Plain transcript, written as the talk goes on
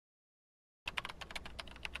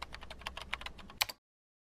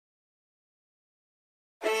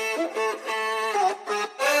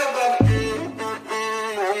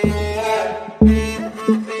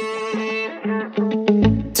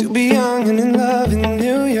love in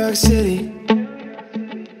New York City.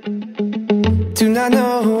 Do not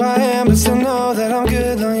know who I am, but still know that I'm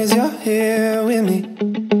good long as you're here with me.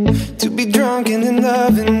 To be drunk and in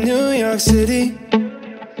love in New York City.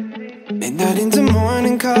 Midnight into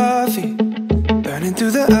morning coffee, burning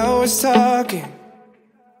through the hours talking.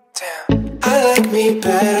 Damn, I like me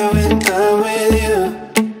better when I'm with you.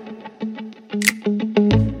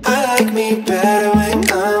 I like me better when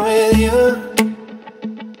I'm with you.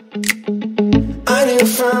 I knew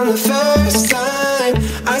from the first time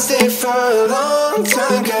I stayed for a long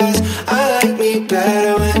time, 'cause I like me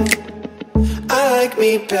better when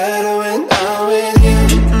I'm with you.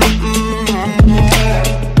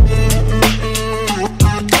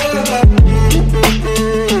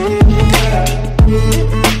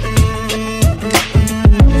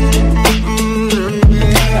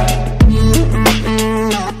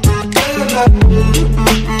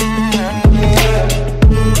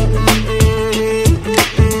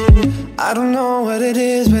 I don't know what it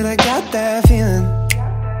is, but I got that feeling.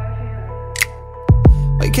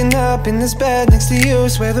 Waking up in this bed next to you,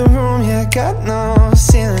 swear the room, yeah, got no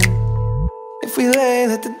ceiling. If we lay,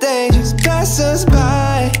 let the day just pass us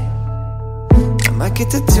by. I might get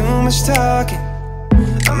to too much talking,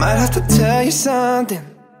 I might have to tell you something.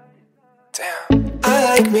 Damn, I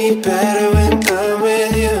like me better when I'm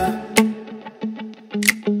with you.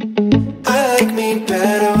 I like me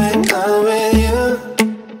better when I'm with you.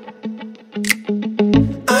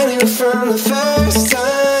 I knew from the first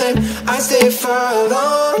time I stayed for a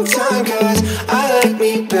long time, 'cause I like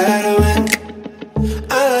me better when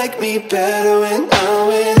I'm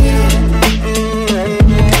with you.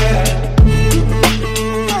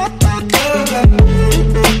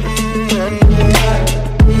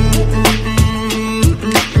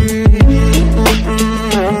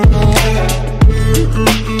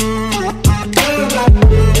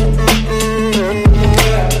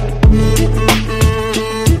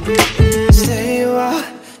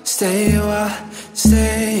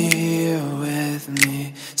 Stay with me.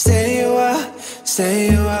 Stay a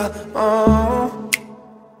while, oh.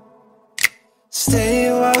 Stay a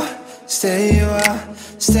while, stay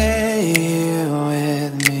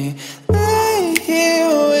with me. Lay here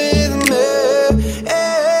with me.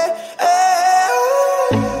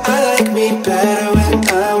 I like me better when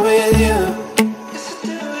I'm with you.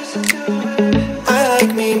 I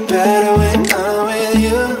like me better when I'm with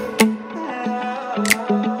you.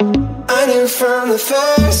 I knew from the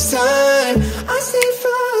first time I stayed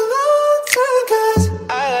for a long time, 'cause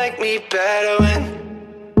I like me better when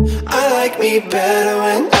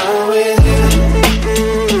I'm with you.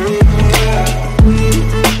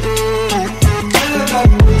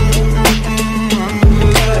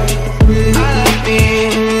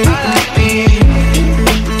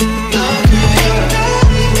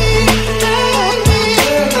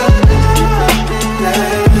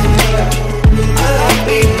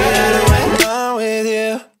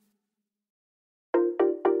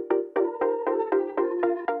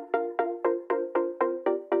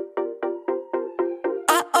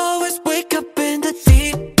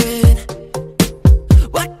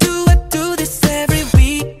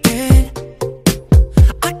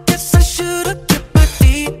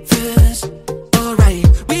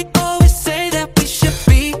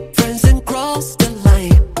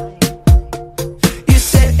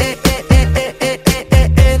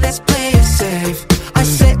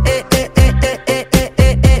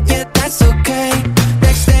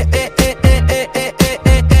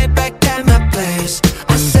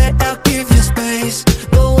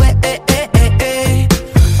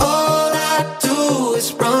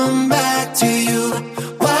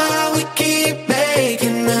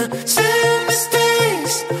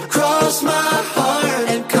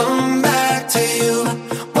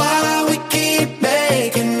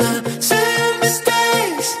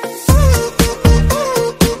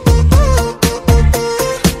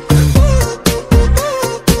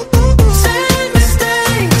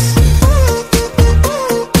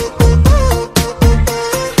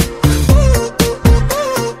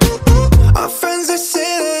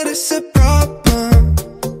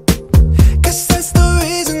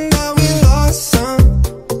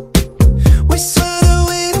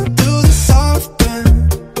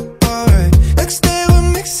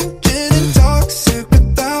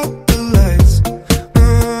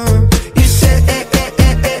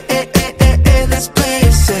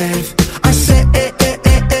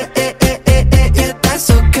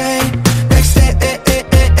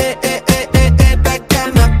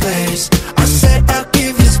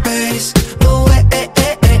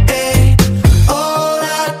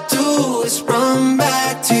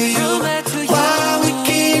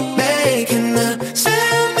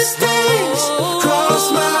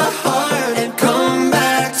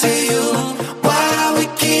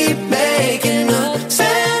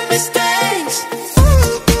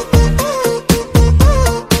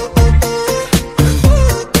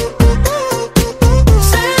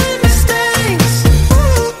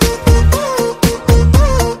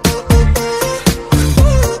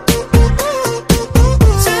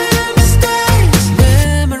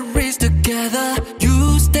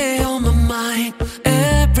 mind.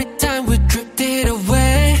 Every time we drifted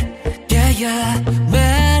away, yeah, yeah.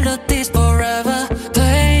 Melodies forever,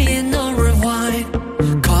 playing on rewind.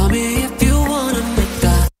 Call me if you wanna make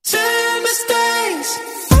the same mistakes.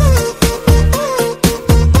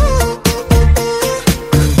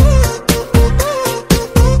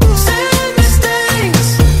 Same mistakes.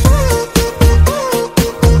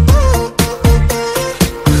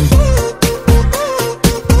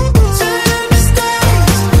 Same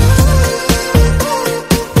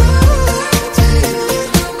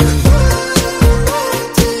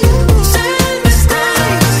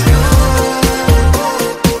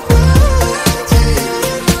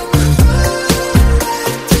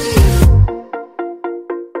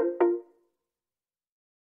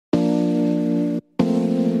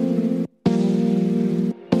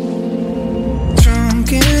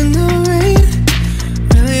Drunk in the rain,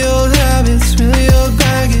 really old habits, really old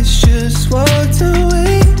baggage. Just walked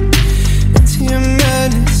away into your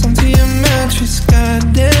madness, onto your mattress.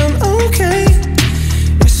 Goddamn, okay.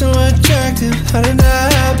 You're so attractive, how did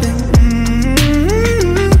that happen?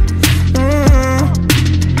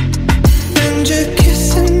 And you're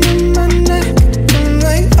kissing on my neck, I'm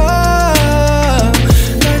like, oh.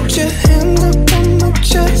 Got your hand up on my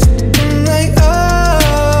chest, I'm like,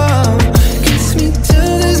 oh. Kiss me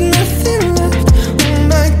till there's nothing left, oh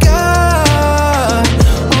my God,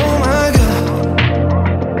 oh my God.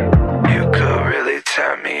 You could really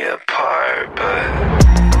tear me apart, but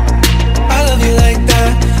I love you like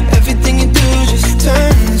that. Everything you do just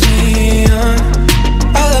turns me on.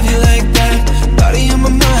 I love you like that. Body on my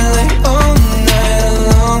mind like all night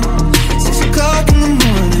long. 6 o'clock in the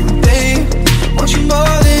morning, babe. Want you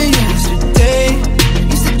more than yesterday.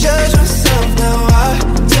 Used to judge myself, now I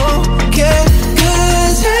don't care.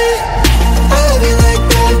 'Cause hey, I love you like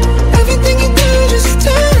that. Everything you do just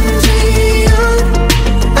turns me on.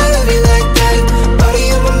 I love you like that. Body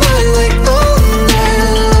on my mind like all night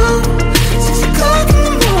long. 6 o'clock in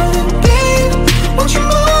the morning, babe. Want you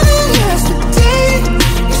more than yesterday.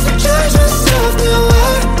 Used to judge myself, now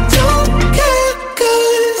I don't care.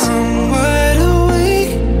 'Cause I'm wide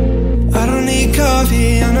awake. I don't need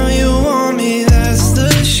coffee, I know you want me. That's the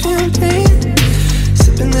champagne.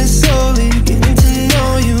 Sipping this slowly, getting to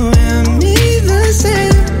know you and me the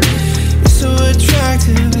same. You're so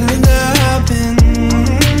attractive, how did that happen?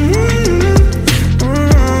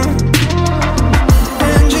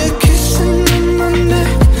 And you're kissing on my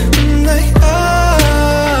neck, I'm like,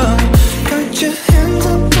 oh. Got your hands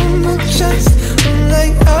up on my chest, I'm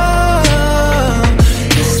like, oh.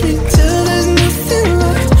 Kiss me till there's nothing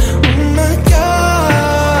left, oh my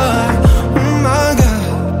God, oh my God.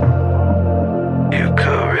 You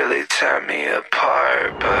could really tear me apart,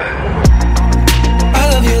 but I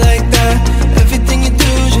love you like that. Everything you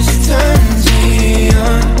do just turns me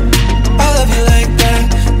on. I love you like that.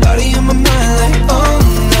 Body on my mind like all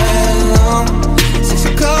night long. 6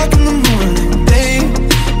 o'clock in the morning, babe.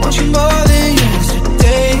 Want you more than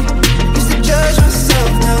yesterday. Used to judge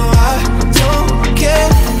myself, now I don't care.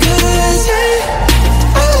 'Cause hey,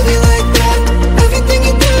 I love you like that. Everything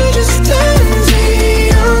you do just turns me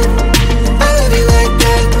on. I love you like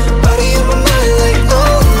that. Body on my mind like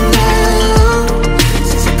all night long.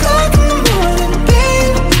 6 o'clock in the morning,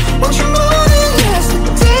 babe. Want you more than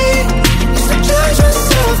yesterday. Used to judge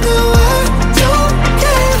myself, now I don't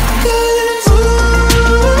care. 'Cause ooh,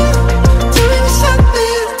 tell me what's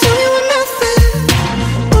happening, tell me what nothing.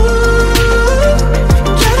 Ooh,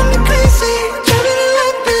 driving me crazy, driving it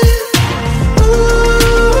laughing.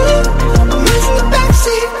 Ooh, I'm in the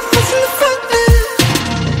backseat, what's in the front end?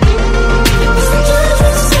 Used to judge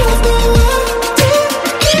myself, now I don't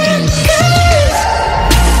care. 'Cause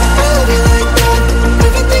I love you like that.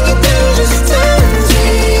 Everything you do just turns me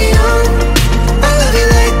on. I love you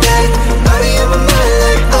like that. Body on my mind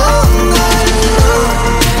like all night long.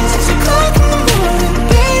 6 o'clock in the morning,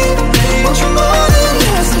 babe. Want you more than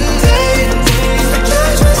yesterday. Used to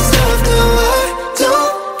judge myself, now I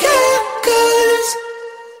don't care. 'Cause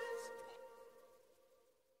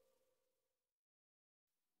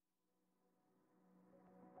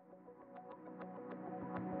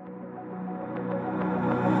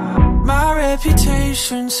my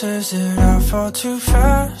reputation says that I fall too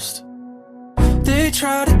fast. They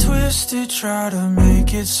try to twist it, try to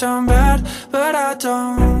make it sound bad, but I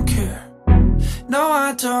don't care. No,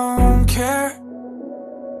 I don't care.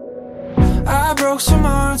 I broke some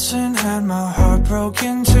hearts and had my heart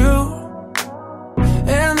broken too.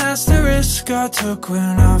 And that's the risk I took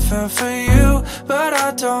when I fell for you. But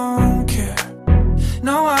I don't care.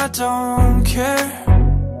 No, I don't care.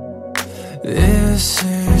 This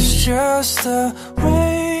is just the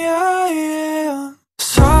way I am.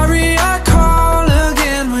 Sorry I called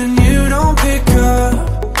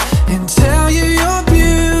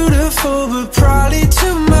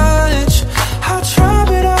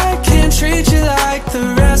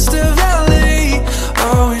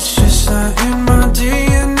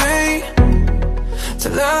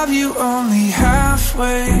love you only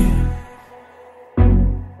halfway.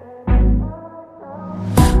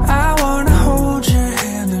 I wanna hold your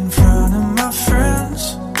hand in front of my friends,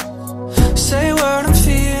 say what I'm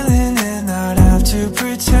feeling and not have to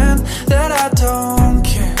pretend that I don't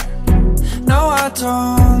care. No, I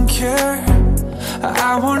don't care.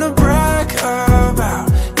 I wanna brag about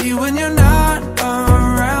you when you're not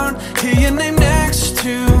around. Hear your name next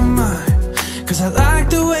to mine, 'cause I like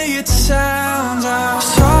the way it sounds. I'm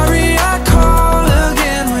sorry I call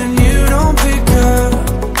again when you don't pick up,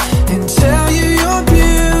 and tell you you're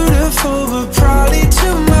beautiful but probably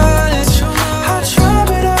too much. I try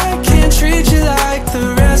but I can't treat you like the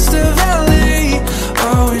rest of LA.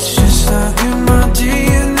 Oh, it's just not in my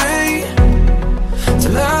DNA to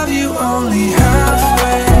love you only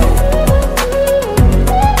halfway.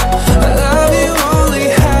 I love you only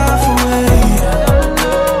halfway.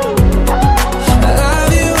 I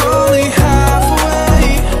love you only halfway.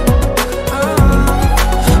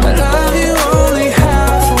 I love you only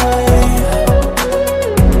halfway.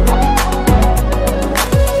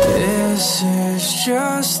 This is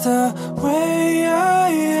just the way I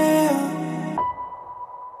am.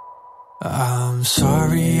 I'm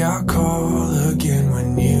sorry I call again when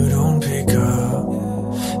you don't pick up,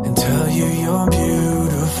 and tell you you're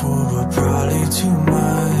beautiful but probably too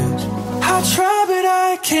much. I try but I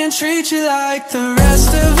can't treat you like the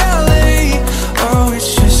rest of LA. Oh, it's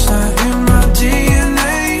just not in my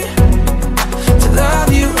DNA to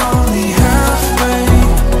love you only halfway.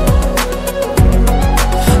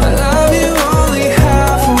 I love you only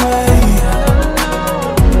halfway.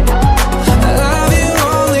 I love you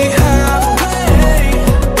only halfway.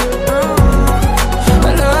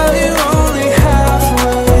 I love you only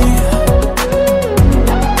halfway.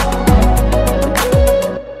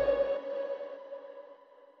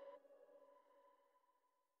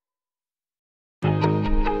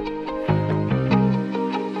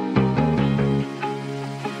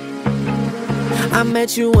 I met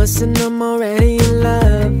you once and I'm already in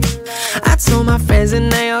love. I told my friends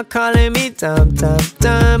and they all calling me dumb, dumb,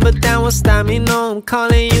 dumb, but that won't stop me, no, I'm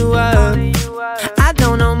calling you up. I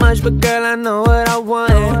don't know much, but girl, I know what I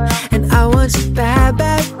want, and I want you bad,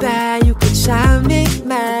 bad, bad. You can drive me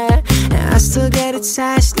mad, and I still get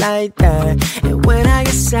attached like that. And when I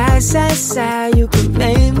get sad, sad, sad, you can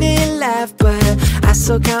make me laugh, but I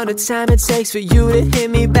still count the time it takes for you to hit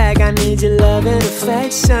me back. I need your love and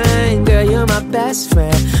affection, girl, you're my best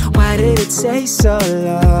friend. Why did it take so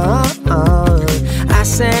long? I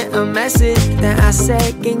sent a message, then I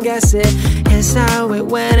second guess it. Here's how it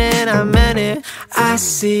went and I meant it. I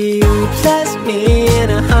see you plus me in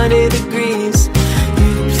 100 degrees.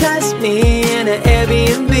 You plus me in an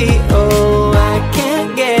Airbnb. Oh, I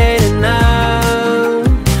can't get enough.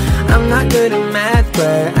 I'm not good at math,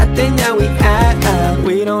 but I think that we add up.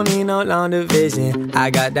 We don't need no long division. I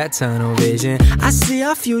got that tunnel vision. I see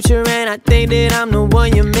our future and I think that I'm the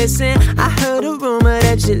one you're missing. I heard a rumor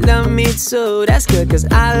that you love me too. That's good, 'cause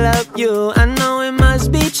I love you. I know it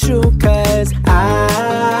must be true, 'cause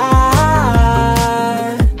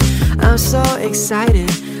I'm so excited,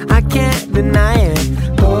 I can't deny it.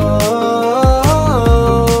 Oh,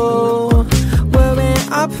 we're in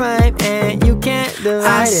our prime and you can't divide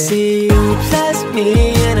it. I see you plus me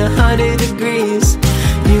in 100 degrees.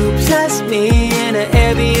 You plus me in an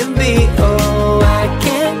Airbnb. Oh, I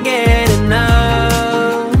can't get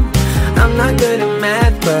enough. I'm not good at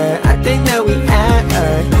math, but I think that we add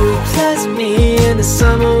up. You plus me in the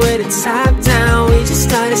summer with the top down. We just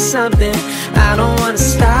started something, I don't wanna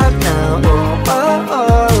stop now. Oh, oh, oh,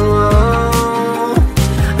 oh.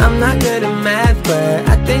 I'm not good at math, but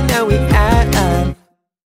I think that we add up.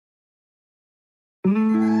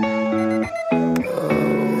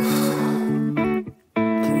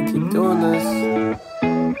 Can't keep doing this.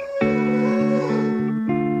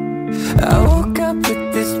 I woke up with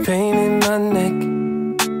this pain in my neck.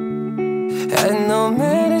 Had no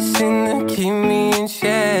medicine to keep me in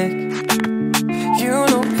check. You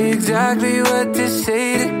know exactly what to say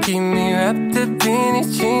to keep me wrapped up in your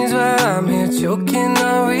jeans, while I'm here choking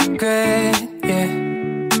on regret. Yeah,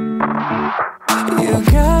 you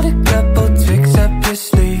got a couple tricks up your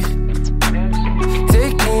sleeve,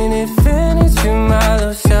 taking advantage of my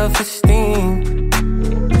low self-esteem.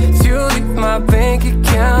 You leave my bank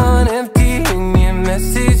account empty and your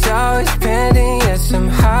message always pending, yet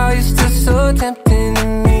somehow you're still so tempting to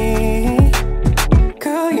me.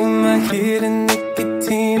 Girl, you might hear the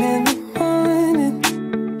nicotine in the morning.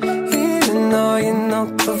 Even though you're no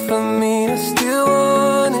good for me, I still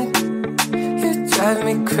want it. You drive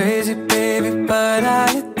me crazy, baby, but I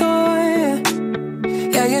adore you.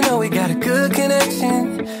 Yeah, you know we got a good connection.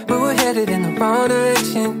 but we're headed in the wrong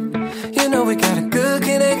direction. You know we got a good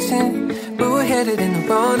connection, but we're headed in the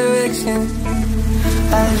wrong direction.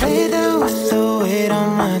 I lay down with the weight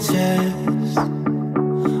on my chest.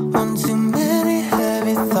 One too many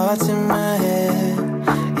heavy thoughts in my head.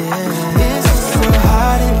 Yeah, it's so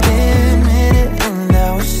hard to admit it, and I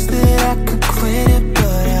wish that I could quit it,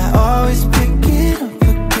 but I always pick it up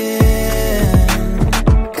again.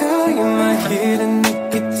 Girl, you're my hidden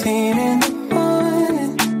nicotine in the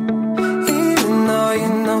morning. Even though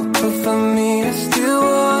you're no good for me, I still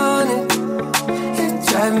want it. You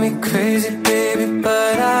drive me crazy, baby,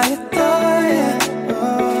 but I adore you.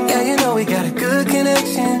 Yeah, you know we got a good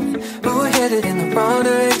connection, but we're headed in the wrong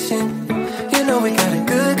direction. You know we got a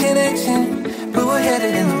good connection, but we're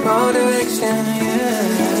headed in the wrong direction. Yeah.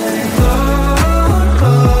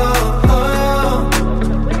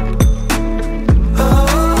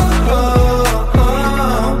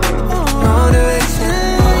 Wrong direction.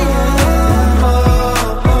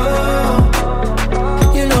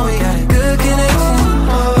 You know we got a good connection,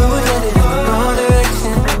 but we're headed in the wrong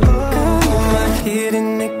direction. Girl, my hidden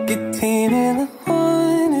nicotine in the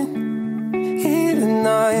morning. Even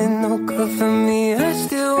though you're no good for me, I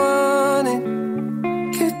still want it.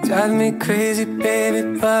 You drive me crazy, baby,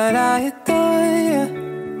 but I adore you.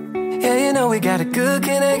 Yeah, you know we got a good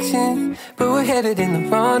connection, but we're headed in the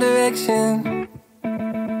wrong direction.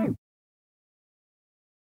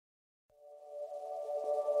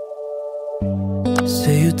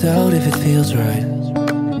 Say you doubt if it feels right.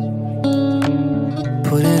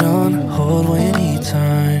 Put it on hold when you need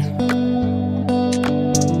time.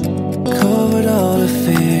 Covered all the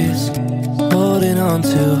fears, holding on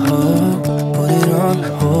to hope. Put it on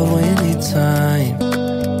hold when you need time.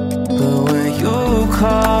 But when you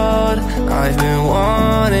called, I've been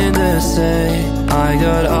wanting to say I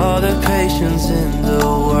got all the patience in the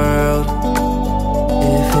world.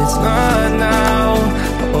 If it's not now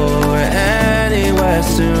or anywhere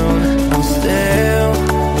soon, I'll still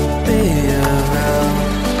be around.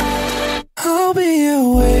 I'll be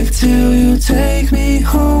awake till you take me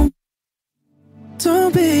home.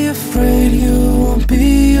 Don't be afraid, you won't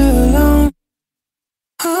be alone.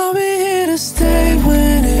 I'll be here to stay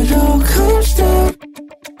when it all comes down.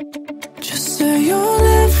 Just say you'll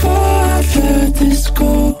never let this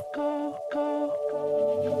go.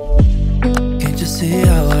 Can't you see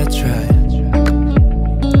how I try?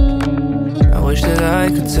 I wish that I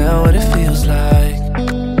could tell what it feels like.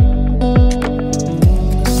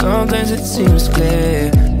 Sometimes it seems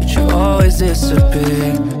clear, but you always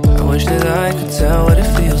disappear. I wish that I could tell what it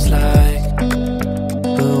feels like.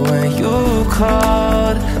 But when you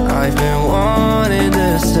called, I've been wanting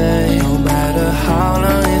to say no matter how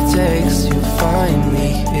long it takes, you find me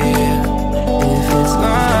here. If it's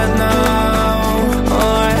not now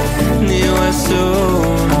or anywhere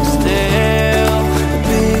soon, I'll still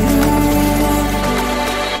be here.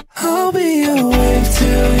 I'll be awake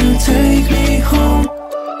till you take me home.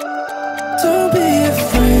 Don't be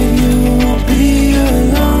afraid, you won't be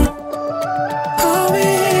alone. I'll be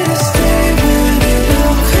here to stay when it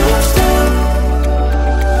all comes down.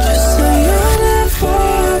 Just say you'll never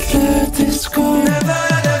let this go. Never,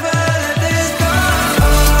 never let this go.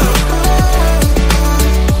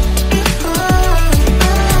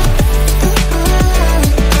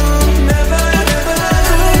 Never, never let this go.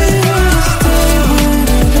 I'll be here to stay when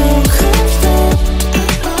it all comes down.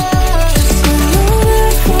 Just say you'll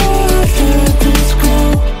never let this go.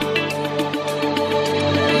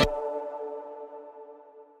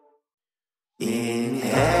 In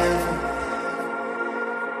heaven,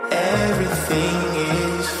 everything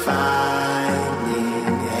is fine. In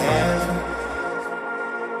heaven,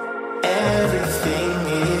 everything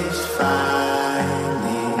is fine.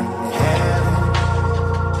 In heaven,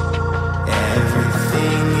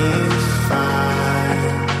 everything is fine.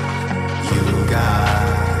 You got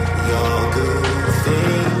your good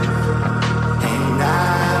thing, and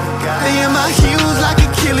I've got. They in my heels like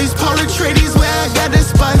Achilles, polar tradies where I got the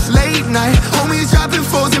spots late night. Homies dropping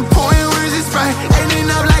foes and pouring words is right. Ending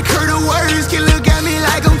up like her the words, can look at me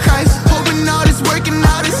like I'm Christ. Hoping all this working,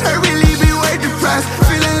 all this hurt really be worth the price.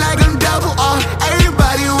 Feeling like I'm double off,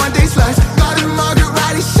 everybody want they slice. Got a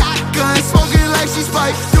Maserati shotgun, smoking like she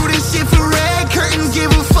spiked. Do this shit for red curtains,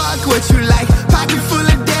 give a fuck what you like. Pocket full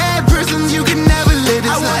of dead persons, you can never live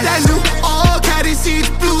this life. I want that new all caddy seats,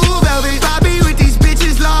 blue velvet. Bobby with these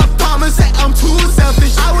bitches, Lord Palmer say I'm too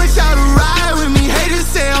selfish. I wish y'all to ride with me, haters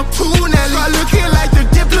say I'm too Nelly. Start looking like the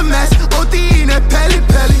diplomats, OT in a Pele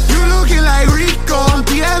Pele.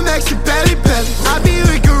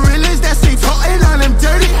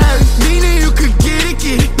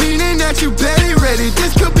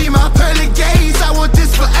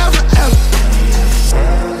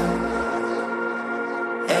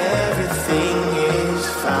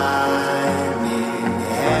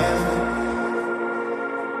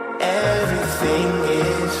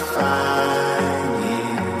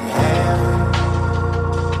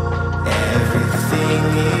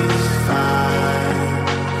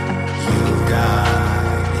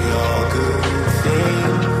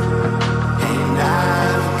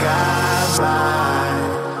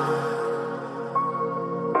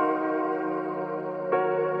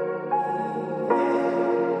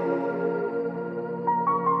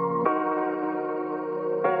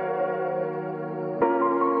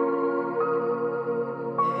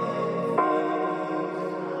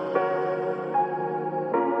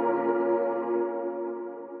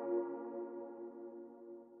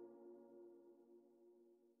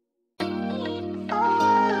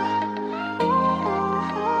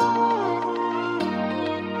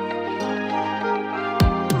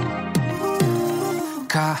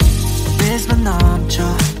 카리스마 넘쳐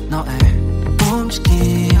너의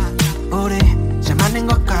움직임 우리 잘 맞는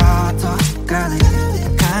것 같아 Girl,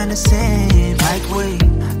 it kinda seem like we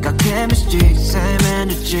got chemistry, same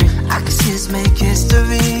energy I can see us make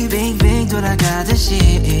history 빙빙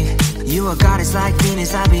돌아가듯이 You are goddess like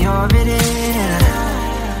Venus, I'll be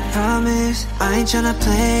orbiting Promise, I ain't tryna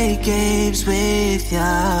play games with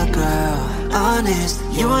ya, girl Honest,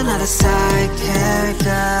 you are not a side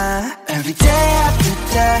character Every day after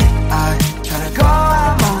day, I try to go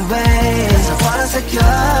out my way Cause I wanna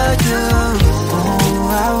secure you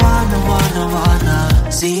Oh, I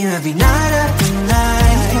wanna see you every night after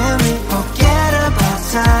night Can we forget about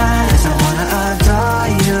time Cause I wanna adore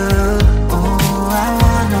you Oh, I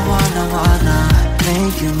wanna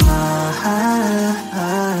make you mine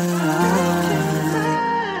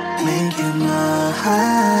Make you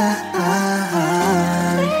mine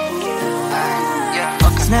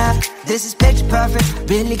Snap, this is picture perfect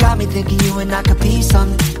Really got me thinking you and I could be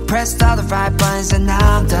something Pressed all the right buttons and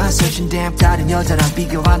now I'm done searching Damn 다른 여자랑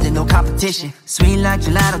비교 안 돼, no competition Sweet like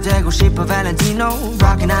gelato 되고 싶어 Valentino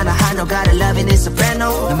Rockin' on a high note, got a loving it's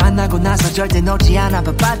soprano 너 만나고 나서 절대 놓지 않아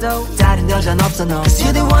봐도 다른 여자는 없어 no Cause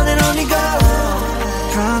you're the one and only girl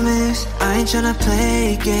Promise, I ain't tryna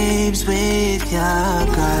play games with ya,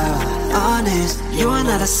 girl Honest, you are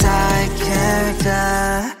not a side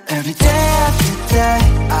character Every day after day,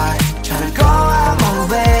 I try to go out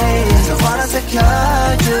my way Cause I wanna secure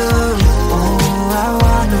you Oh, I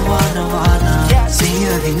wanna see you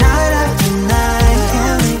every night after night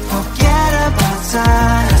Can we forget about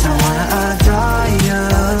time Cause I wanna adore you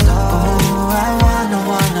Oh, I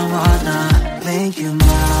wanna make you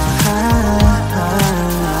mine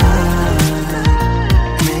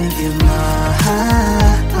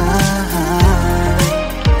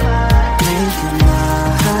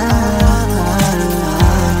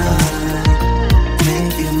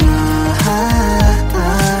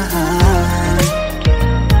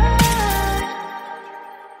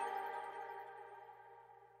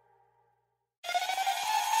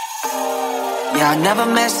I never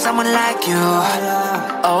met someone like you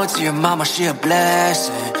Oh, to your mama, she a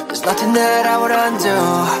blessing There's nothing that I would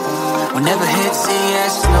undo We'll never hit C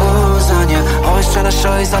and snooze on you Always tryna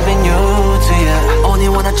show you something new to you Only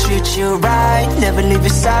wanna treat you right Never leave your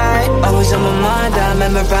side Always on my mind I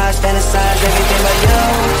memorize, fantasize everything about you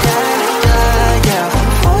Yeah, yeah,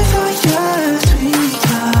 yeah Always for you,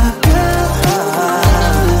 sweetheart girl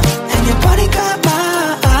And your body got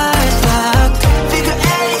my eyes locked Figure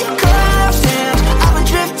eight curves and I've been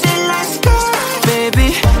drifting like skirt Baby,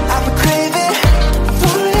 I've been craving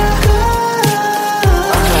for your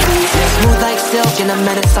Smooth like silk in a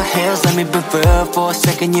minute of heels Let me be real for a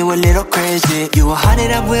second, you a little crazy You a honey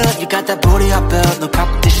that will, you got that booty I built No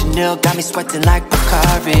competition, you got me sweating like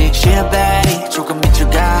Bacardi She a baddie, 조금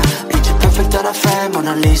미쳐가 Picture perfect on a frame,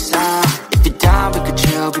 Mona Lisa If you're down, we could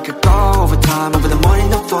chill, we could go overtime Over the morning,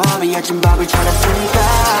 no worry, 아침밥을 tryna sleep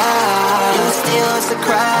out You steal, it's a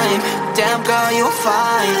crime Damn girl, you're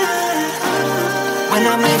fine When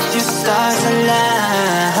I'm with you, stars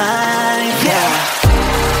align Yeah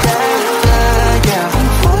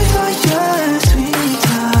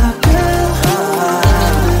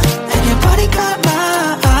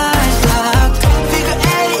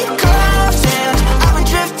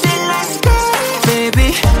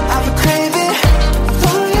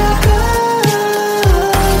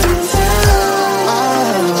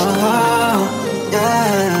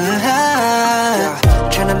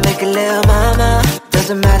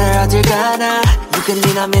Doesn't matter 어딜 가나 You can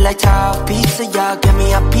lean on me like tall pizza Yeah, give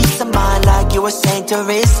me a piece of mind like you were Saint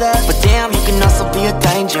Teresa But damn, you can also be a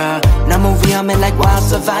danger 너무 위험해 like wild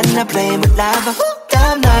savannah Playing with lava,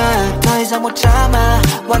 damn 날 더 이상 못 참아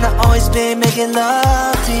Wanna always be making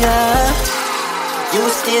love to ya You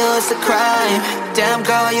steal, it's a crime Damn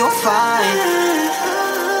girl, you're fine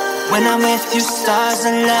When I'm with you, stars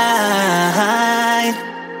align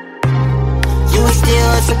You steal,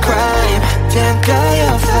 it's a crime Damn girl,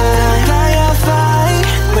 you're fine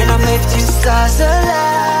When I'm with you, stars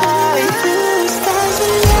align Stars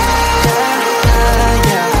align Yeah,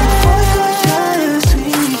 yeah For you,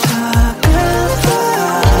 sweetheart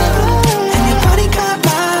And your body got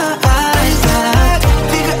my eyes locked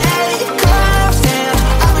Figure eight curves and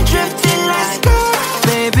I've been drifting like skirt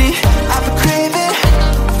Baby, I've been craving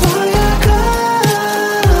for your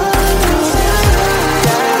love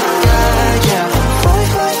Yeah, yeah For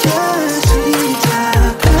you,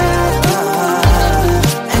 sweetheart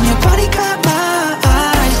And your body got my eyes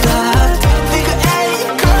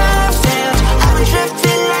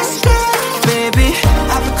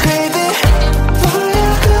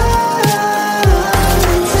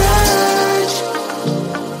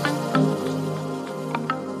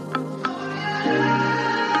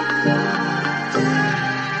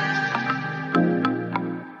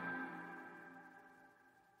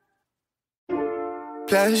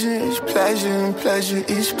pleasure is pleasure and pleasure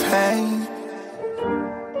is pain.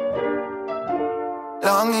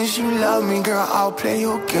 Long as you love me, girl, I'll play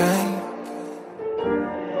your game.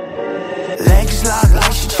 Legs locked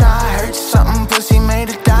like she tryna hurt something. Pussy made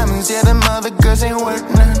of diamonds, yeah, them other girls ain't worth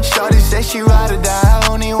none. Shorty say she ride or die, I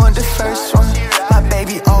only want the first one. My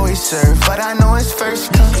baby always serve, but I know it's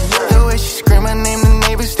first come. The way she scream my name, the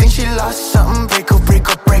neighbors think she lost something.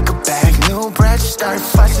 Break her back. New breath, start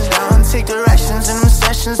fussing. I don't take directions in them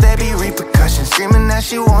sessions, there be repercussions. Screaming that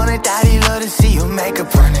she wanted, daddy love to see you make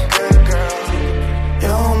up running.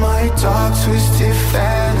 You're my dark, twisted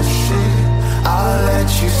fantasy. I'll let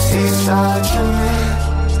you see sides of me,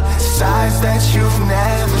 sides that you've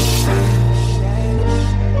never seen.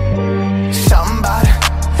 Somebody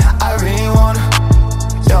I really wanna.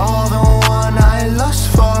 You're the one I lust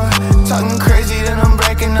for. Talking crazy, then I'm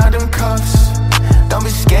breaking out them cuffs. Don't be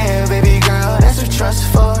scared, baby girl, that's what trust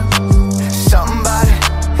for. Somebody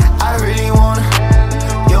I really wanna.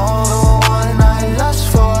 You're the one I lust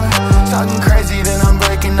for. Talking crazy, then I'm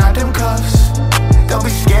breaking out them cuffs. Don't be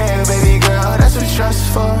scared, baby girl, that's what trust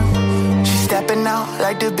for. She stepping out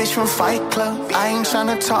like the bitch from Fight Club. I ain't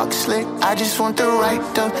tryna talk slick, I just want the right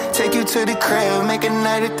stuff. Take you to the crib, make a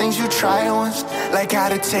night of things you try once. Like how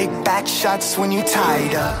to take back shots when you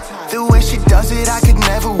tied up. The way she does it, I could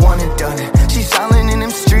never want it done it. She's silent in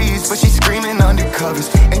them streets, but she's screaming undercovers.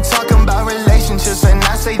 Ain't talking about relationships, and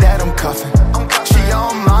I say that I'm cuffing. She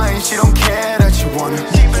all mine, she don't care that you want her.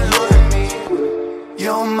 Keep it low to me.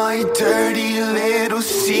 You're my dirty little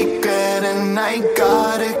secret, and I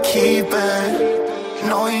gotta keep it.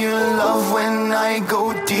 Know you love when I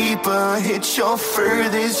go deeper, hit your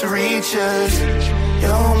furthest reaches.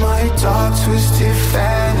 You're my dark, twisted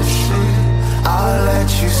fantasy. I'll let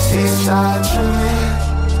you see sides of me,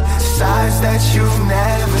 sides that you've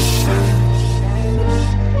never seen.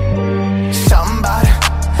 Somebody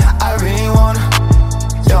I really wanna.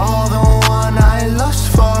 You're the one I lust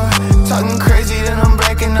for. Talking crazy, then I'm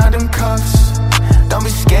breaking out them cuffs. Don't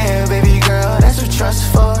be scared, baby girl, that's what trust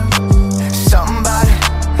for. Somebody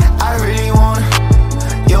I really wanna.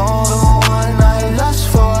 You're the one I lust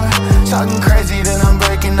for. Talking crazy, then I'm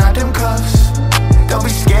breaking out them cuffs. Don't be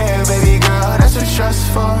scared, baby girl, that's what trust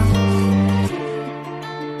for.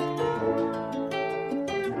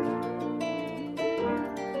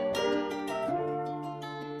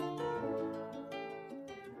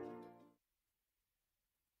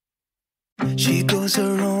 She goes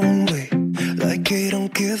her own way, like I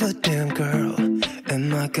don't give a damn, girl. And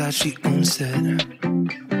my God, she owns it.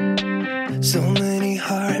 So many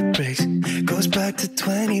heartbreaks, goes back to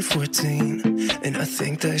 2014, and I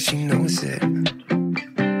think that she knows it.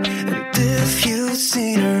 And if you've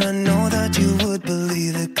seen her, I know that you would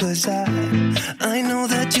believe it, 'cause I know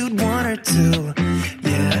that you'd want her to.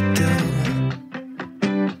 Yeah, I do.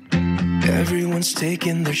 Everyone's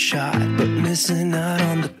taking their shot, but missing out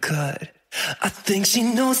on the cut. I think she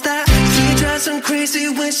knows that. She drives them crazy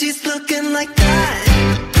when she's looking like that.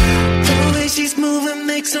 The way she's moving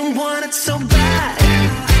makes them want it so bad.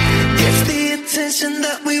 Gets the attention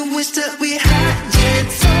that we wish that we had. Yeah,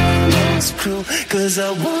 it's almost cruel, 'cause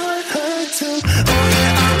I want her to. Oh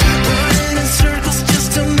yeah, I'm running in circles just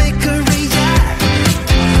to make her react.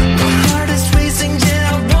 My heart is racing,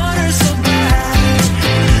 yeah, I want her so bad.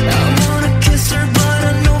 I wanna kiss her, but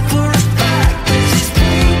I know for a fact that she's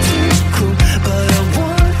way too cool. But I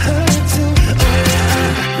want her to. Oh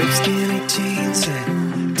yeah, ripped skinny jeans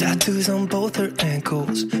and tattoos on both her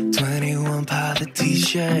ankles. 21 Pilot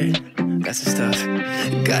t-shirt, that's the stuff.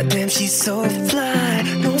 Goddamn, she's so fly.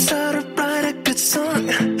 Knows how to write a good song,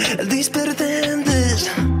 at least better than this.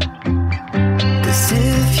 'Cause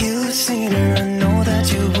if you've seen her, I know that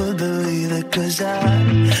you would believe it. 'Cause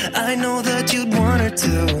I know that you'd want her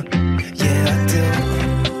to. Yeah, I do.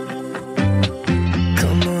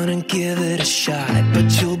 Come on and give it a shot, but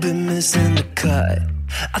you'll be missing the cut.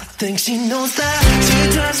 I think she knows that. She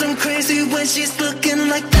drives them crazy when she's looking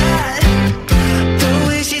like that. The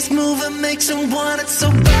way she's moving makes them want it so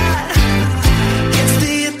bad. Gets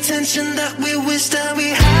the attention that we wish that we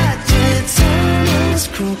had. Yeah, it's almost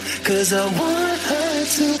cruel, 'cause I want her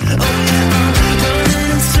to. Oh yeah, I'm running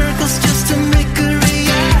in circles just to make her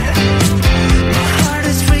react. My heart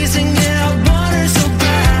is racing, yeah, I want her so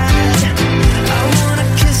bad. I wanna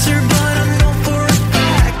kiss her, but I know for a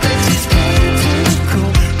fact that she's way too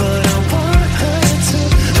cool. But I want her to.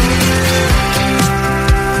 Oh yeah.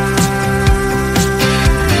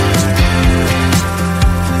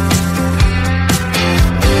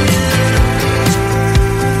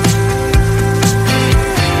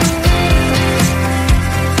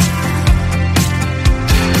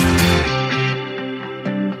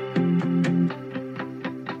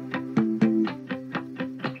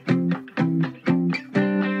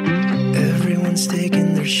 ones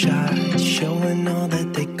taking their shot, showing all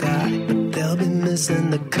that they got, but they'll be missing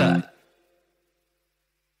the cut.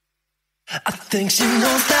 I think she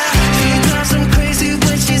knows that she drives them crazy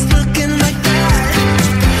when she's looking like that.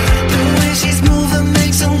 The way she's moving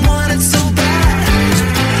makes them want it so bad.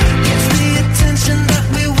 Gets the attention that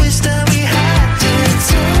we wish that we had. It's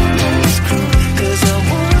almost cruel, 'cause I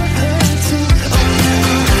want her to. Oh yeah,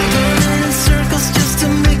 running in circles just to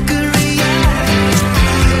make her react.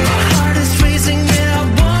 My heart is racing, yeah, I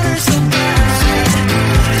want her so bad.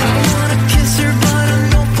 I wanna kiss her, but I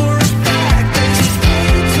know for a fact that she's way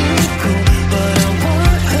too cool. But I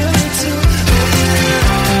want her to.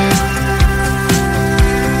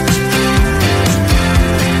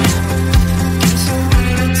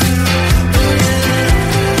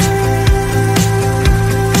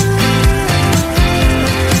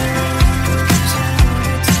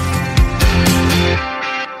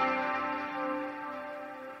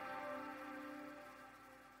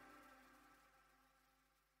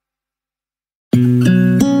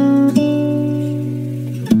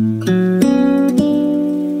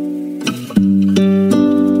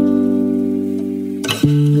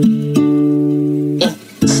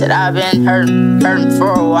 Said I've been hurting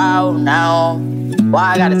for a while now.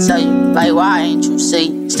 Why I gotta tell you, like why ain't you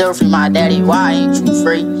see? Still free my daddy, why ain't you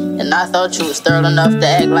free? And I thought you was thorough enough to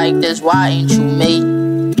act like this, why ain't you me?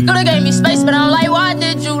 You done gave me space, but I'm like, why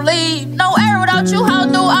did you leave? No air without you, how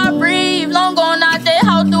do I breathe? Long gone out there,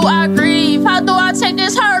 how do I grieve? How do I take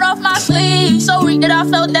this hurt off my sleeve? So weak that I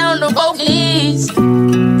fell down to both knees.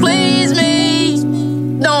 Please me,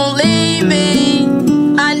 don't leave me.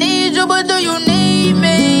 I need you, but do you need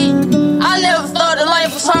me? I never thought that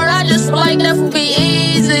life was hard, I just feel like that would be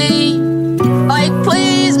easy. Like,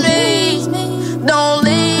 please me, don't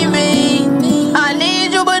leave me. I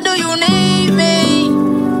need you, but do you need me?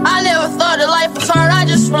 I never thought that life was hard, I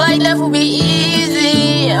just feel like that would be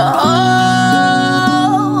easy.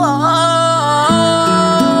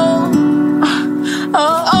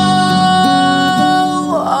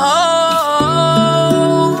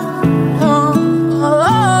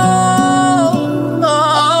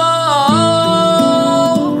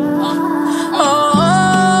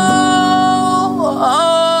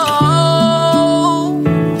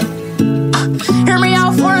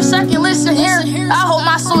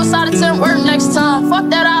 Fuck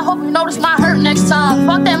that, I hope you notice my hurt next time.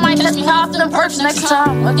 Fuck that, might catch me high off to the perks next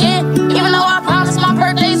time. Again, even though I promised my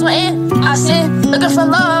birthdays will end, I sin, looking for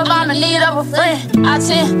love, I'm in need of a friend. I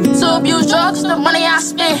tend to abuse drugs, the money I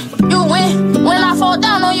spend. You win, when I fall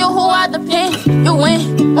down on you, who I depend. You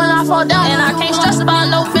win, when I fall down, and I can't stress about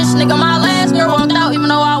no bitch, nigga. My last girl walked out, even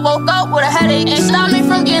though I woke up with a headache. Ain't stopped me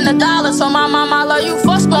from getting $1, so my mama, I love you,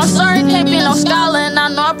 fuck school. I'm sorry, can't be no scholar, and I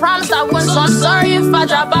know I promised I wouldn't, so I'm sorry if I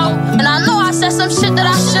drop out. And I know I said some shit that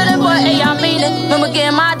I shouldn't, but hey, I mean it. Remember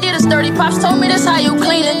getting my Adidas dirty, pops told me this how you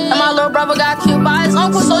clean it. And my little brother got killed by his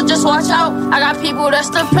uncle, so just watch out. I got people that's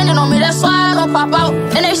depending on me, that's why I don't pop out.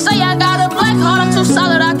 And they say I got a black heart, I'm too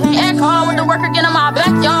solid, I can't act hard. With the work again in my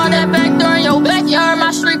backyard, that back door in your backyard.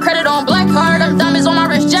 My street credit on black card, them diamonds on my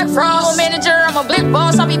wrist, Jack Frost. Manager, I'm a big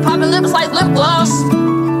boss, I be popping lips like lip gloss.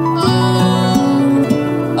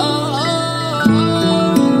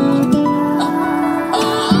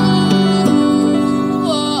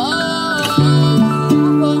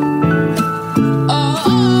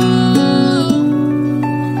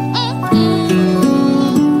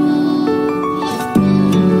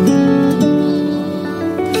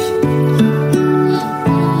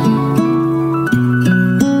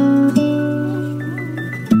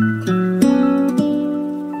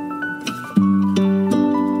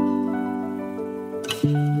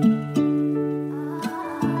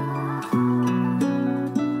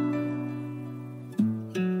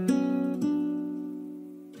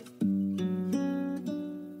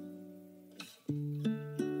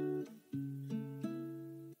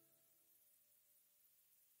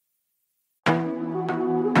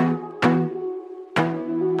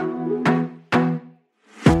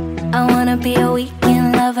 Be a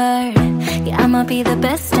weekend lover. Yeah, I'ma be the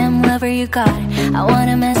best damn lover you got. I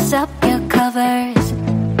wanna mess up your covers.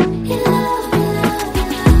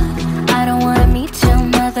 I don't wanna meet your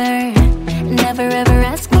mother. Never ever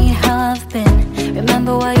ask me how I've been.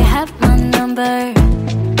 Remember why you have my number.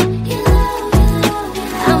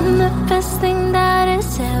 I'm the best thing that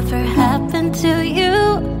has ever happened to you.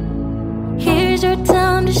 Here's your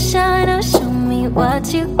time to shine. Now show me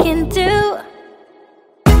what you can do.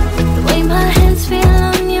 My hands feel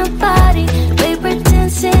on your body, the way we're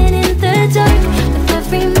dancing in the dark. With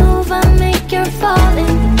every move I make, you're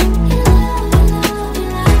falling.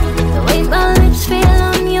 The way my lips feel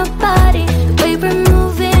on your body, the way we're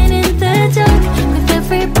moving in the dark.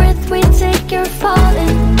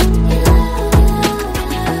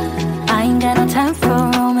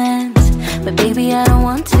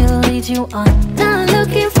 on. Not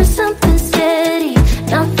looking for something steady,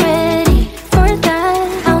 not ready for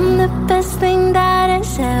that. I'm the best thing that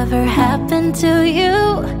has ever happened to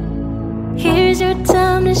you. Here's your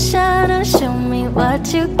time to shine, now show me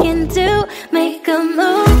what you can do. Make a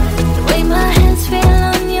move, the way my hands feel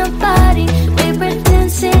on your body, the way we're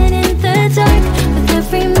dancing in the dark. With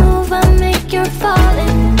every move I make, you're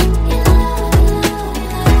falling.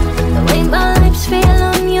 The way my lips feel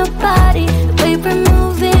on your body, the way we're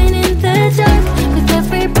moving in the dark. With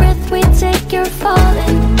every breath we take, you're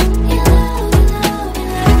falling.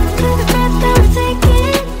 Every breath that we're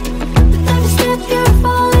taking, with every step you're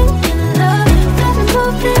falling in love. Every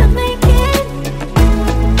move that I'm making,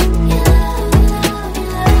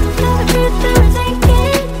 every breath that we're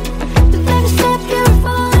taking, with every step you're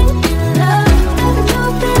falling in love. Every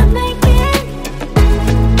move that I'm making,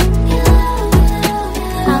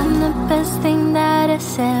 I'm the best thing that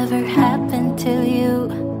has ever happened to you.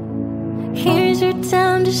 Here's your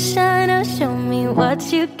time to shine, now show me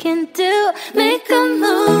what you can do. Make a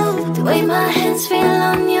move, the way my hands feel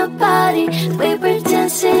on your body, the way we're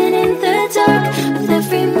dancing in the dark. With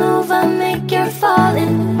every move I make, you're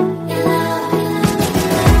falling.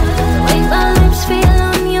 The way my lips feel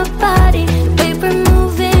on your body, the way we're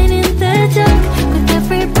moving in the dark. With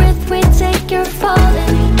every breath we take, you're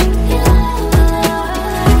falling.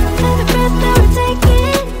 Every breath that we're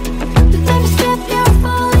taking, with every step you're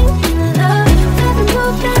falling in love. Every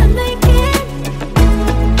move that I'm making,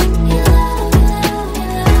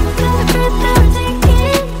 every breath that we're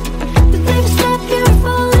taking, with every step you're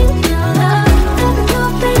falling in love. Every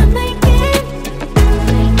move that I'm making,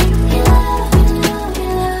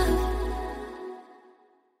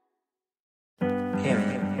 Kim,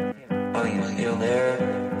 are you still there?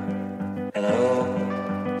 Hello?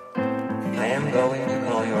 I am going to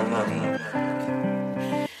call your mommy.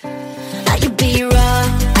 I could be raw,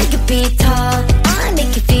 I could be tall, I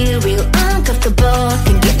make you feel real uncomfortable.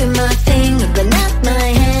 Can give you my finger, but not my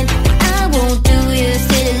hand. I won't do your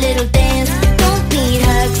silly little dance. Don't need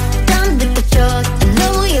hugs, done with the chores. I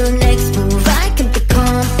know your next move, I can be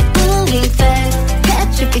calm. Moving fast,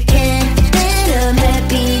 catch if you can. And I'm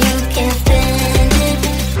happy you can stand it.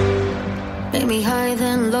 Make me high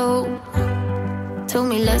then low, told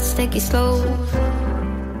me let's take it slow.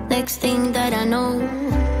 Next thing that I know,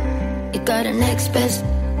 you got an next best.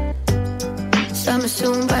 Summer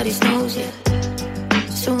soon, body knows ya.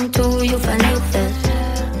 Soon too, you'll find out that.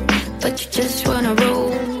 But you just wanna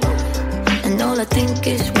roll, and all I think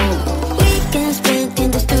is whoa. Weekends spent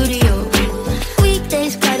in the studio,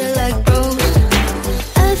 weekdays kinda like bros.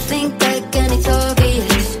 I think that can it's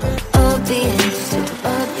obvious, obvious,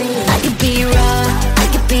 obvious. I could be raw, I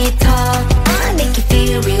could be tall, I make you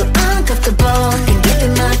feel real uncomfortable. Can give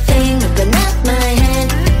you my finger, but not my hand.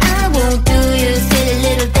 I won't do your silly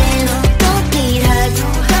little dance. Don't need hugs,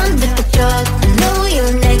 done with the drugs. I know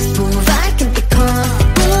your next move, I can be calm.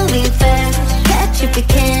 Moving fast, catch if you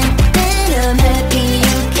can. And I'm happy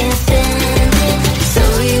you can stand it. So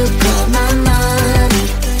you call my mommy,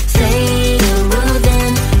 say you're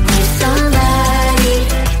moving with somebody.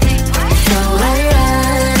 So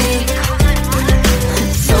ironic.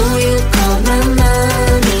 So you call my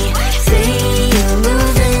mommy, say you're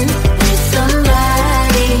moving with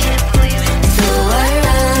somebody. So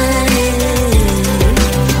ironic.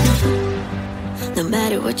 No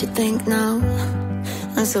matter what you think now,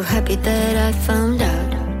 I'm so happy that I found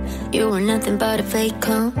out you were nothing but a fake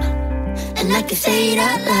clone. And I can say it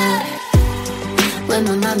out loud. When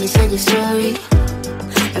my mommy said your story,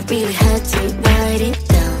 I really had to write it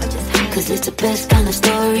down. Cause it's the best kind of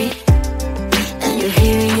story, and you're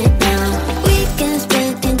hearing it now. Weekends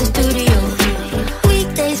spent in the studio,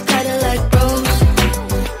 weekdays kinda like bros.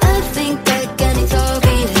 I think that can it's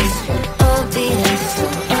obvious, obvious,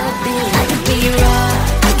 obvious. I could be raw,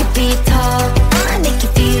 I could be tall, I make you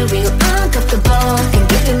feel real uncomfortable. Can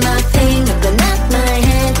give you my finger, but not my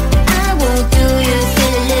hand. I won't do your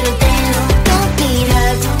silly little dance. Don't need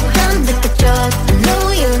hugs, done with the drugs. I know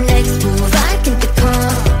your next move, I can be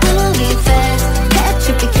calm. Moving fast, catch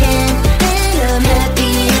if you can. And I'm happy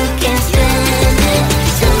you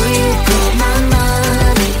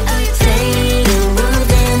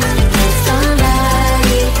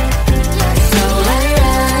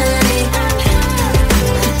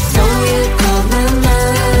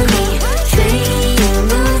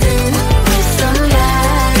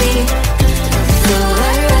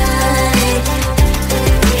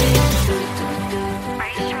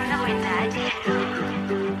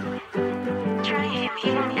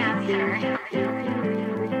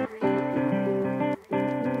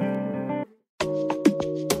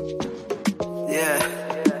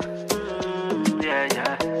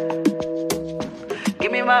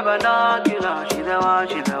be my binocular. She the one,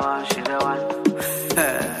 she the one, she the one.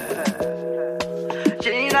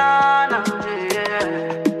 Gina, yeah.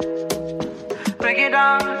 Break it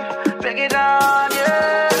down,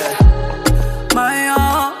 yeah. My,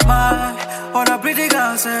 oh my, what a pretty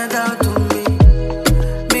girl said that to me.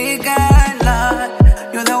 Me can't lie,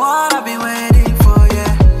 you're the one I've been waiting for,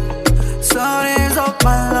 yeah. Stories of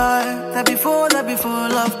my life, that be full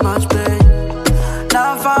of much pain.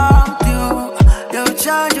 Now I found you, you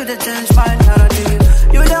change, you the change my narrative.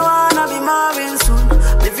 You the one I'll be marrying soon.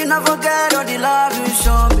 If you never forget all the love you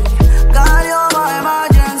show me. God, you're my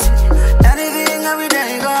emergency. Anything, every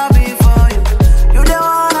day, gonna be for you. You the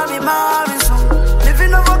one I'll be marrying soon. If you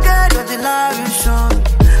never forget all the love you show me.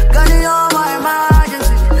 God, you're my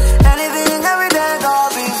emergency. Anything, every day,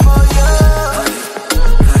 gonna be for you.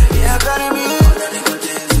 Yeah, got me.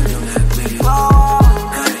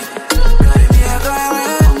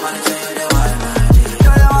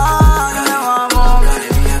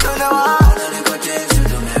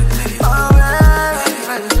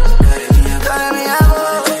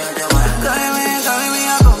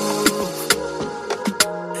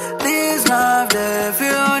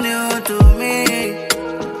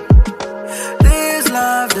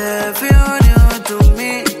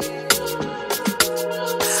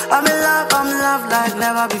 Like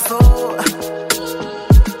never before.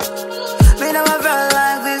 Me never felt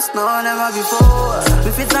like this, no, never before.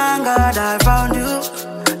 If it's thank God I found you.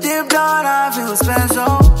 Deep down I feel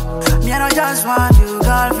special. Me I don't just want you,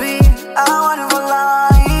 girlfriend. I want you for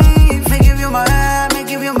life. Me give you my hand, me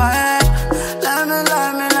give you my hand. Let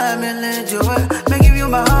me lead you away. Me give you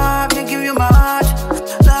my heart, me give you my heart.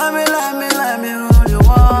 Let me hold you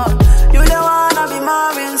on. You the one I'll be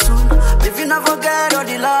marrying soon. If you never forget all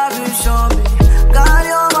the love you show me. God,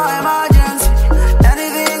 you're my emergency.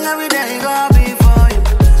 Anything, every day, gonna be for you.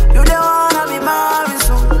 You the one I'll be married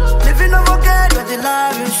soon. If you never forget what the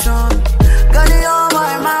love you show me. God, you're my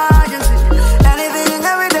emergency. Anything,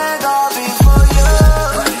 every day, gonna be for you.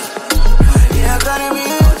 Yeah, got me.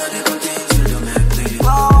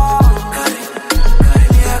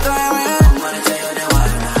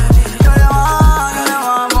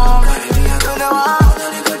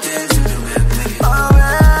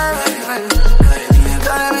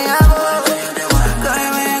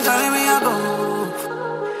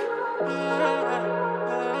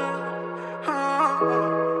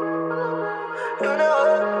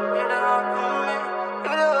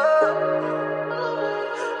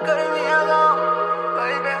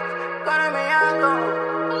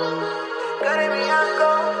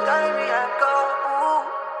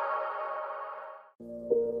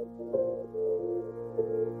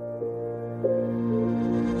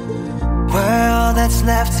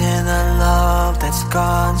 Left in the love that's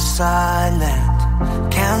gone silent.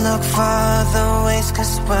 Can't look further ways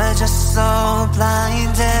cause we're just so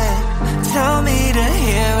blinded. Tell me to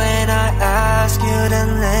hear when I ask you to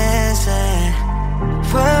listen.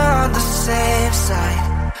 We're on the safe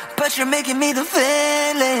side, but you're making me the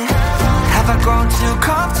villain. Have I grown too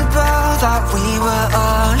comfortable? Thought we were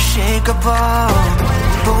unshakable.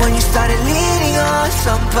 But when you started leaning on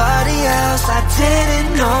somebody else, I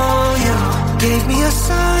didn't know you. Gave me a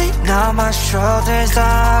sign, now my shoulders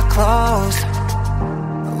are closed.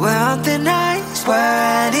 We're on thin ice, we're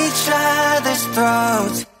at each other's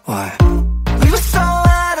throats. What? We were so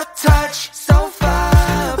out of touch, so far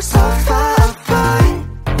apart.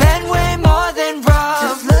 Been way more than rough.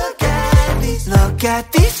 Just look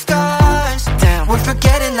at these scars. Damn, we're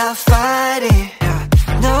forgetting, not fighting.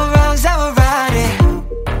 No wrongs that we're righting.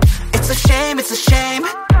 It's a shame,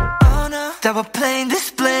 oh no, that we're playing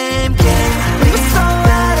this blame game. We were so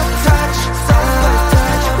out of touch,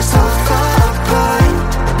 so far apart.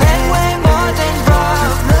 Been way more than rough.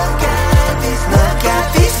 Just look at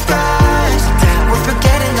these scars. Damn, we're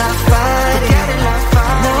forgetting, not fighting.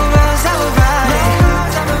 No wrongs that we're righting.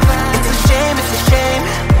 It's a shame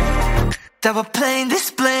that we're playing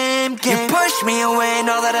this blame game. You push me away and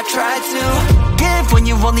all that I tried to give when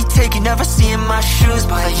you only take, you never see in my shoes.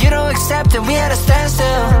 But you don't accept that we had a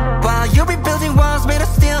standstill. While you're rebuilding walls made of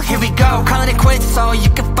steel. Here we go, calling it quits so you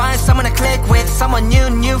can find someone to click with. Someone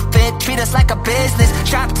new fit, treat us like a business.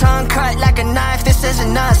 Sharp tongue cut like a knife, this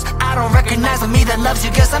isn't us. I don't recognize with me that loves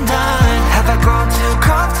you, guess I'm done. Have I grown too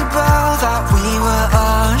comfortable? Thought we were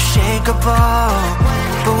unshakable.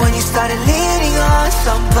 But when you started leaning on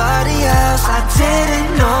somebody else, I didn't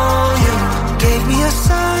know you. Gave me a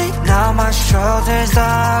sign, now my shoulders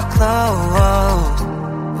are closed.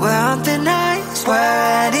 We're on thin ice, we're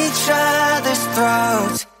at each other's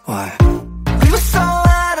throats. What? We were so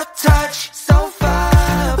out of touch, so far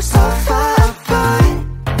apart.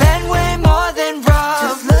 Been way more than rough.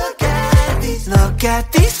 Just look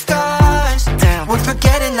at these scars. Damn, we're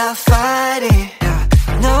forgetting, not fighting.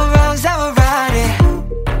 No wrongs, that we're righting.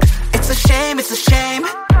 It's a shame,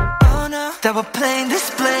 oh no, that we're playing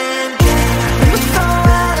this blame game. We're so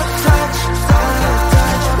out of touch,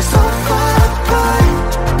 we're so far apart.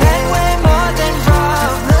 Been way more than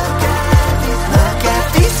rough. Look at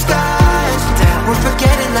these scars. Damn, we're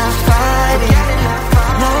forgetting, not fighting.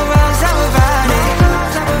 No wrongs, that we're righting.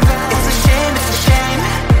 It's a shame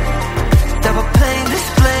that we're playing this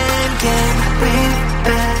blame game. We've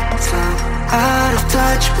been so out of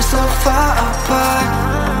touch, we're so far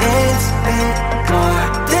apart. It's been more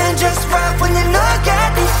than just rough when you look at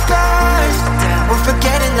these scars. We're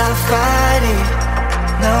forgetting, not fighting.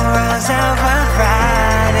 No wrongs, that we're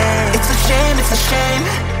righting. It's a shame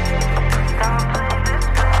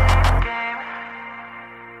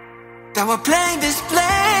that we're playing this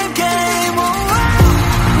blame game.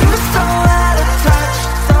 We're so out of touch,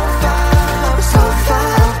 so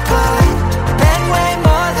far apart. Been way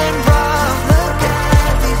more than rough.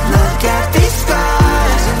 Look at these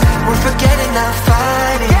scars. We're forgetting, not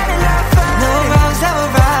fighting. No wrongs, that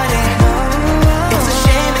we're righting. It's a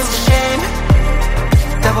shame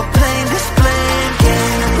that we're playing this blame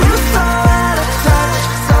game. We're so out of touch,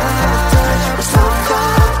 so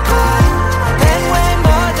far apart. Been way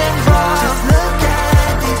more than rough. Look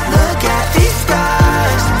at these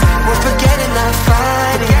scars. We're forgetting, not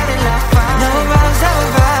fighting. No wrongs, that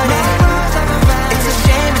we're righting. It's a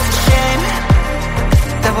shame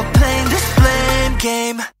that we're playing this blame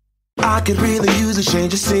game. I could really use a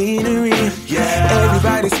change of scenery. Yeah.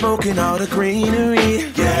 Everybody smoking all the greenery.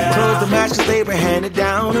 Yeah. Close the match cause they were handed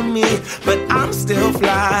down to me. But I'm still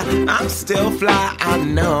fly, I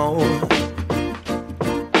know.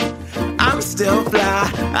 I'm still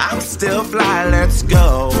fly, let's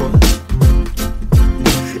go.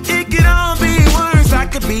 It could all be worse, I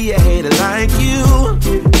could be a hater like you.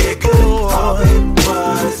 It could all be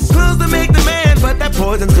worse. Pills to make the man, but that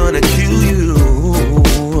poison's gonna kill you.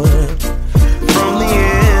 From the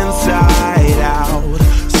inside out.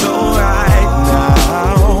 So right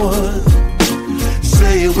now,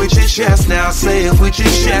 say it with your chest now, say it with your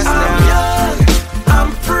chest now. I'm young,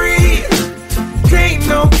 I'm free. Can't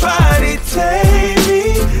nobody take me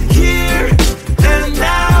here and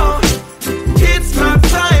now. It's my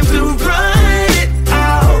time to run it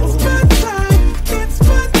out.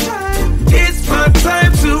 It's my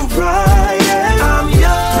time to ride it. I'm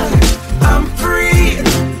young, I'm free.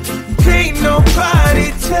 Can't nobody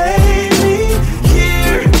take me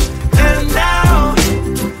here and now.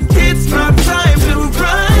 It's my time to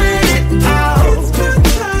run it out.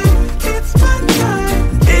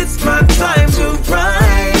 It's my time to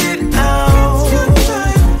ride it out.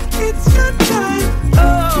 It's your time.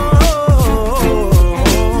 Oh,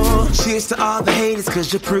 cheers to all the haters,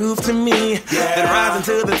 cause you proved to me that rising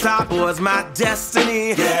to the top was my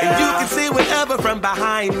destiny. And you can see whatever from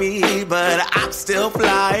behind me, but I'm still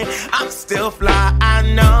fly, I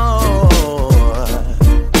know.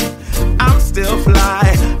 I'm still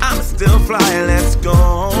fly, let's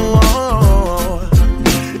go.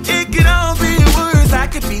 It could all be worse, I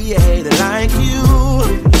could be a hater like you.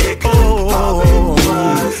 It could all be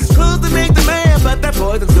worse. Clothes to make the man, but that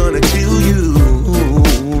poison's gonna kill you.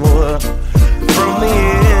 From the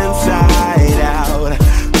inside out.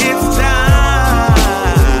 It's time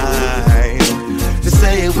to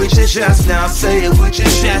say it with your chest now, say it with your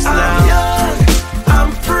chest now. I'm young,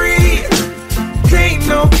 I'm free. Can't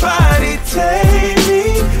nobody take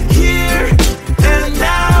me here and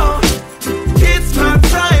now. It's my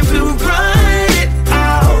time to run it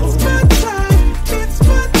out.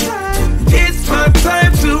 It's my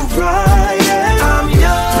time to ride it. I'm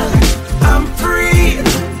young, I'm free.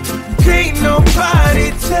 Can't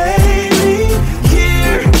nobody take me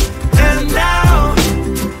here and now.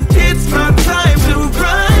 It's my time to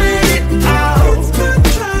run it out.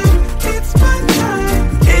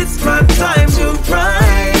 It's my time to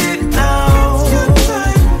ride it out.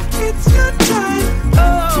 It's your time. Oh,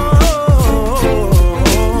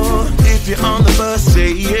 if you're on the bus,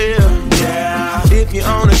 say yeah. If you're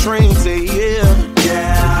on the train, say yeah.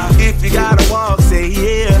 If you gotta walk, say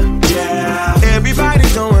yeah.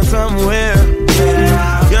 Everybody's going somewhere.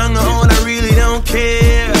 Young or old, I really don't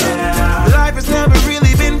care. Life has never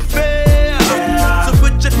really been fair. So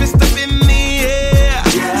put your fist up in the air.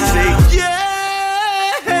 Say yeah.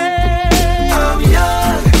 I'm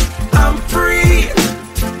young, I'm free.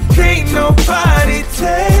 Can't nobody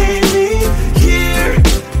take me here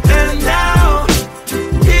and now.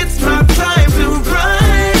 It's my time to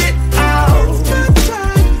run it out.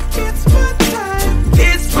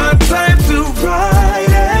 It's my time to ride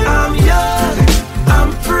it. I'm young,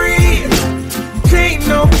 I'm free.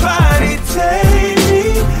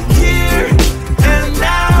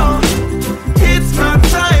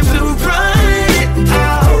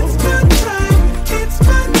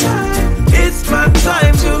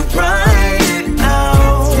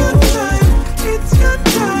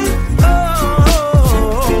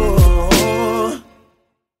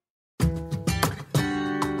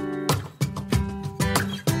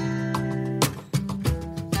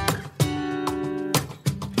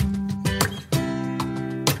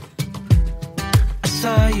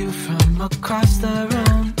 saw you from across the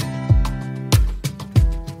room.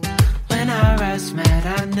 When our eyes met,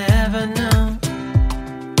 I never knew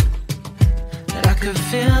that I could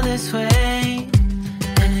feel this way.